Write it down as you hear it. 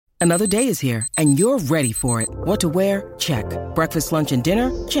Another day is here, and you're ready for it. What to wear? Check. Breakfast, lunch, and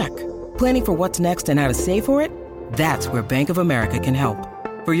dinner? Check. Planning for what's next and how to save for it? That's where Bank of America can help.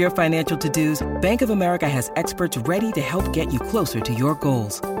 For your financial to-dos, Bank of America has experts ready to help get you closer to your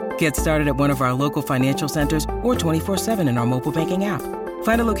goals. Get started at one of our local financial centers or 24/7 in our mobile banking app.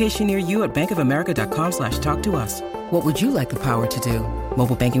 Find a location near you at bankofamerica.com/talktous. What would you like the power to do?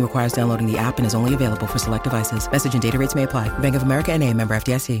 Mobile banking requires downloading the app and is only available for select devices. Message and data rates may apply. Bank of America N.A., member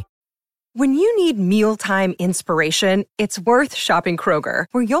FDIC. When you need mealtime inspiration, it's worth shopping Kroger,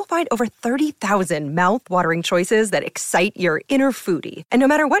 where you'll find over 30,000 mouth-watering choices that excite your inner foodie. And no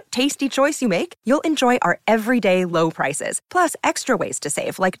matter what tasty choice you make, you'll enjoy our everyday low prices, plus extra ways to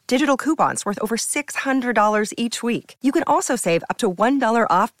save, like digital coupons worth over $600 each week. You can also save up to $1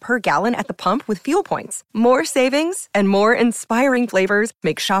 off per gallon at the pump with fuel points. More savings and more inspiring flavors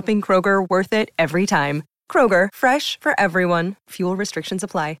make shopping Kroger worth it every time. Kroger, fresh for everyone. Fuel restrictions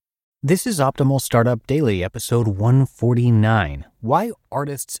apply. This is Optimal Startup Daily, episode 149, Why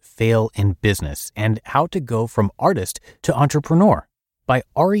Artists Fail in Business and How to Go from Artist to Entrepreneur, by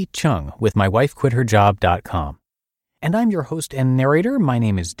Ari Chung with mywifequitherjob.com. And I'm your host and narrator. My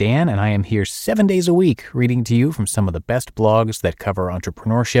name is Dan, and I am here 7 days a week reading to you from some of the best blogs that cover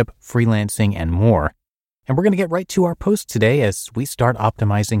entrepreneurship, freelancing, and more. And we're going to get right to our post today as we start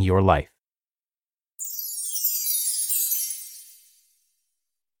optimizing your life.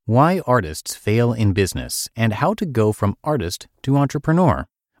 Why Artists Fail in Business and How to Go from Artist to Entrepreneur,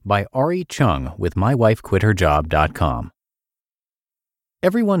 by Ari Chung with mywifequitherjob.com.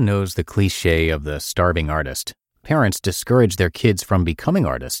 Everyone knows the cliche of the starving artist. Parents discourage their kids from becoming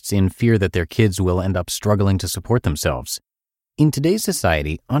artists in fear that their kids will end up struggling to support themselves. In today's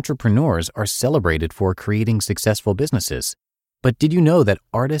society, entrepreneurs are celebrated for creating successful businesses. But did you know that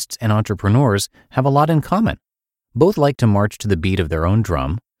artists and entrepreneurs have a lot in common? Both like to march to the beat of their own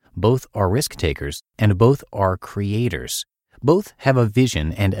drum. Both are risk takers, and both are creators. Both have a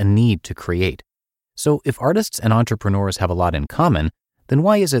vision and a need to create. So if artists and entrepreneurs have a lot in common, then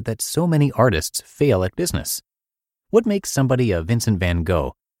why is it that so many artists fail at business? What makes somebody a Vincent van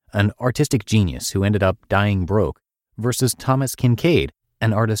Gogh, an artistic genius who ended up dying broke, versus Thomas Kinkade,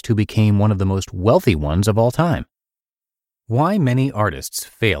 an artist who became one of the most wealthy ones of all time? Why many artists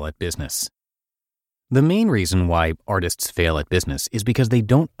fail at business. The main reason why artists fail at business is because they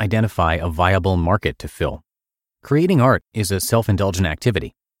don't identify a viable market to fill. Creating art is a self-indulgent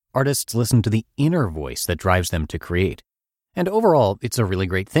activity. Artists listen to the inner voice that drives them to create. And overall, it's a really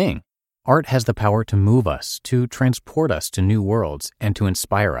great thing. Art has the power to move us, to transport us to new worlds, and to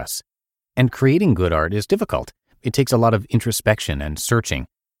inspire us. And creating good art is difficult. It takes a lot of introspection and searching.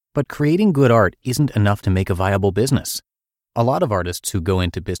 But creating good art isn't enough to make a viable business. A lot of artists who go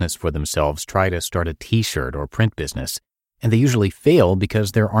into business for themselves try to start a t-shirt or print business, and they usually fail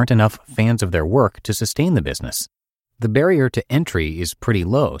because there aren't enough fans of their work to sustain the business. The barrier to entry is pretty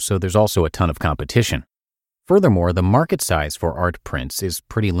low, so there's also a ton of competition. Furthermore, the market size for art prints is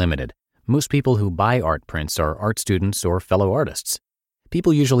pretty limited. Most people who buy art prints are art students or fellow artists.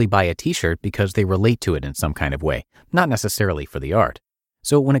 People usually buy a t-shirt because they relate to it in some kind of way, not necessarily for the art.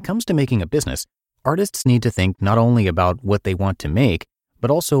 So when it comes to making a business, artists need to think not only about what they want to make, but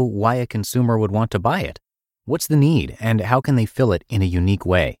also why a consumer would want to buy it. What's the need, and how can they fill it in a unique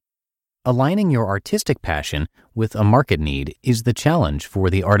way? Aligning your artistic passion with a market need is the challenge for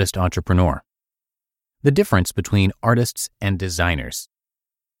the artist entrepreneur. The difference between artists and designers.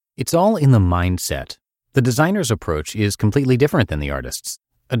 It's all in the mindset. The designer's approach is completely different than the artist's.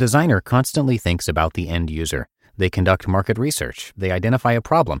 A designer constantly thinks about the end user. They conduct market research, they identify a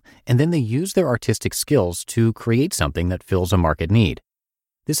problem, and then they use their artistic skills to create something that fills a market need.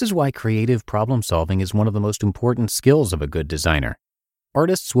 This is why creative problem solving is one of the most important skills of a good designer.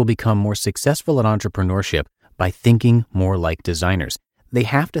 Artists will become more successful at entrepreneurship by thinking more like designers. They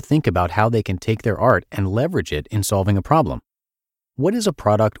have to think about how they can take their art and leverage it in solving a problem. What is a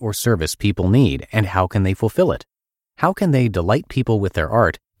product or service people need, and how can they fulfill it? How can they delight people with their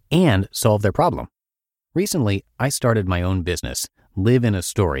art and solve their problem? Recently, I started my own business, Live in a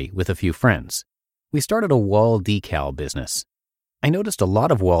Story, with a few friends. We started a wall decal business. I noticed a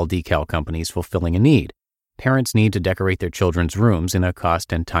lot of wall decal companies fulfilling a need. Parents need to decorate their children's rooms in a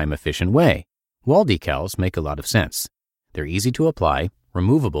cost and time-efficient way. Wall decals make a lot of sense. They're easy to apply,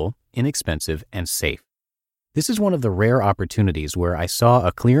 removable, inexpensive, and safe. This is one of the rare opportunities where I saw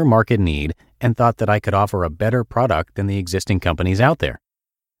a clear market need and thought that I could offer a better product than the existing companies out there.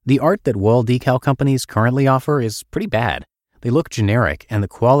 The art that wall decal companies currently offer is pretty bad. They look generic, and the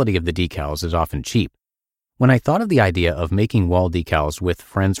quality of the decals is often cheap. When I thought of the idea of making wall decals with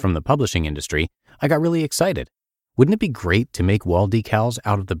friends from the publishing industry, I got really excited. Wouldn't it be great to make wall decals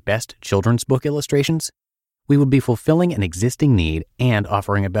out of the best children's book illustrations? We would be fulfilling an existing need and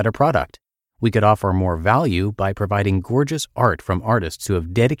offering a better product. We could offer more value by providing gorgeous art from artists who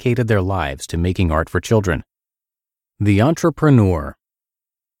have dedicated their lives to making art for children. The entrepreneur.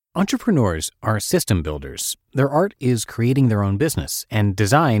 Entrepreneurs are system builders. Their art is creating their own business, and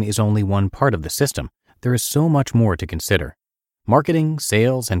design is only one part of the system. There is so much more to consider. Marketing,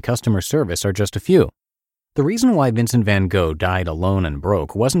 sales, and customer service are just a few. The reason why Vincent van Gogh died alone and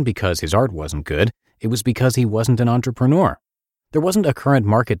broke wasn't because his art wasn't good, it was because he wasn't an entrepreneur. There wasn't a current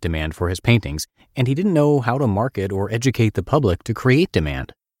market demand for his paintings, and he didn't know how to market or educate the public to create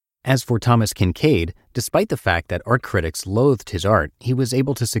demand. As for Thomas Kinkade, despite the fact that art critics loathed his art, he was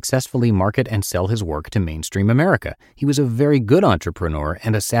able to successfully market and sell his work to mainstream America. He was a very good entrepreneur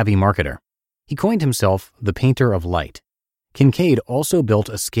and a savvy marketer. He coined himself the painter of light. Kinkade also built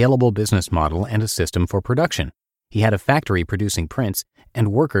a scalable business model and a system for production. He had a factory producing prints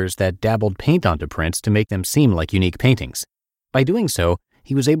and workers that dabbled paint onto prints to make them seem like unique paintings. By doing so,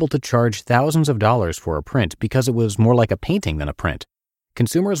 he was able to charge thousands of dollars for a print because it was more like a painting than a print.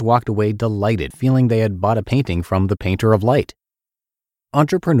 Consumers walked away delighted, feeling they had bought a painting from the painter of light.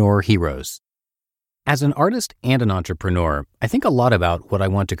 Entrepreneur heroes. As an artist and an entrepreneur, I think a lot about what I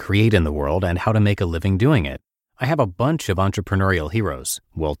want to create in the world and how to make a living doing it. I have a bunch of entrepreneurial heroes: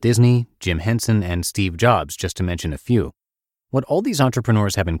 Walt Disney, Jim Henson, and Steve Jobs, just to mention a few. What all these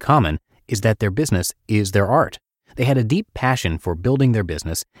entrepreneurs have in common is that their business is their art. They had a deep passion for building their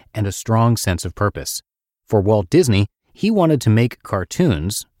business and a strong sense of purpose. For Walt Disney, he wanted to make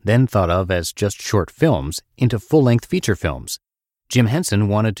cartoons, then thought of as just short films, into full-length feature films. Jim Henson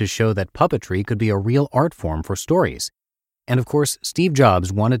wanted to show that puppetry could be a real art form for stories. And of course, Steve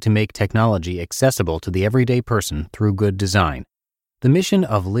Jobs wanted to make technology accessible to the everyday person through good design. The mission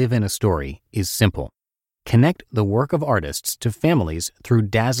of Live in a Story is simple: connect the work of artists to families through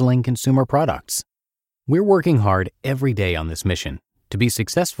dazzling consumer products. We're working hard every day on this mission. To be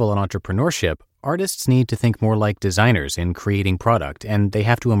successful in entrepreneurship, artists need to think more like designers in creating product, and they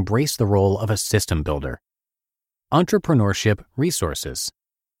have to embrace the role of a system builder. Entrepreneurship resources.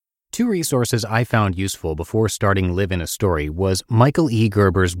 2 resources I found useful before starting Live in a Story was Michael E.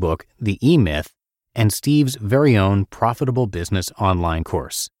 Gerber's book, The E-Myth, and Steve's very own Profitable Business online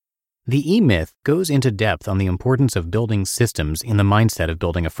course. The E-Myth goes into depth on the importance of building systems in the mindset of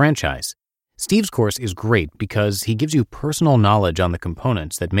building a franchise. Steve's course is great because he gives you personal knowledge on the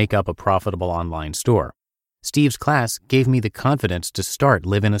components that make up a profitable online store. Steve's class gave me the confidence to start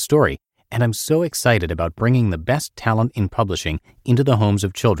Live in a Story, and I'm so excited about bringing the best talent in publishing into the homes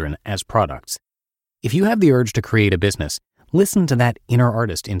of children as products. If you have the urge to create a business, listen to that inner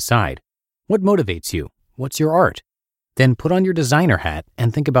artist inside. What motivates you? What's your art? Then put on your designer hat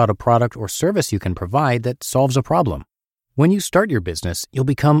and think about a product or service you can provide that solves a problem. When you start your business, you'll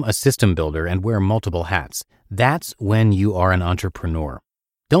become a system builder and wear multiple hats. That's when you are an entrepreneur.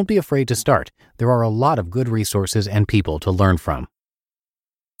 Don't be afraid to start. There are a lot of good resources and people to learn from.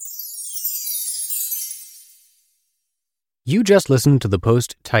 You just listened to the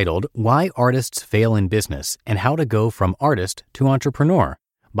post titled Why Artists Fail in Business and How to Go from Artist to Entrepreneur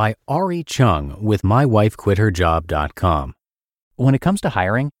by Ari Chung with MyWifeQuitHerJob.com. When it comes to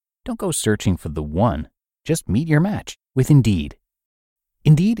hiring, don't go searching for the one. Just meet your match with Indeed.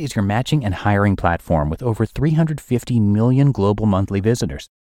 Indeed is your matching and hiring platform with over 350 million global monthly visitors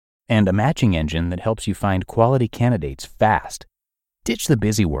and a matching engine that helps you find quality candidates fast. Ditch the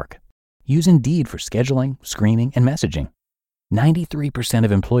busy work. Use Indeed for scheduling, screening, and messaging. 93%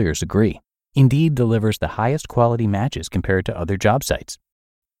 of employers agree. Indeed delivers the highest quality matches compared to other job sites.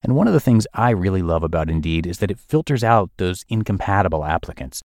 And one of the things I really love about Indeed is that it filters out those incompatible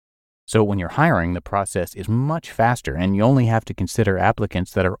applicants. So when you're hiring, the process is much faster and you only have to consider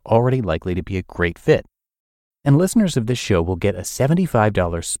applicants that are already likely to be a great fit. And listeners of this show will get a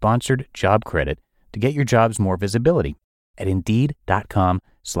 $75 sponsored job credit to get your jobs more visibility at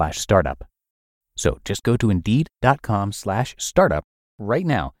Indeed.com/startup. So just go to Indeed.com/startup right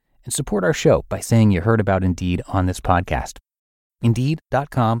now and support our show by saying you heard about Indeed on this podcast.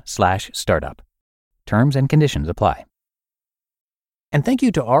 Indeed.com/startup. Terms and conditions apply. And thank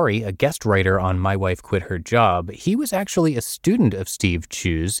you to Ari, a guest writer on My Wife Quit Her Job. He was actually a student of Steve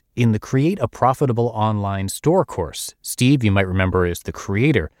Chu's in the Create a Profitable Online Store course. Steve, you might remember, is the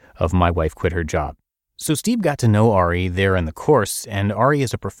creator of My Wife Quit Her Job. So Steve got to know Ari there in the course, and Ari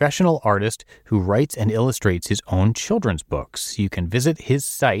is a professional artist who writes and illustrates his own children's books. You can visit his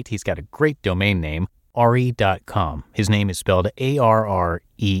site. He's got a great domain name, Ari.com. His name is spelled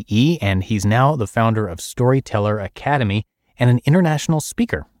Arree, and he's now the founder of Storyteller Academy and an international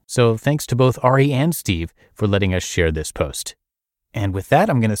speaker. So thanks to both Ari and Steve for letting us share this post. And with that,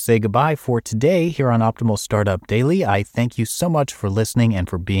 I'm going to say goodbye for today here on Optimal Startup Daily. I thank you so much for listening and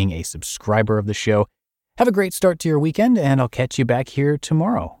for being a subscriber of the show. Have a great start to your weekend, and I'll catch you back here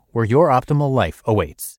tomorrow, where your optimal life awaits.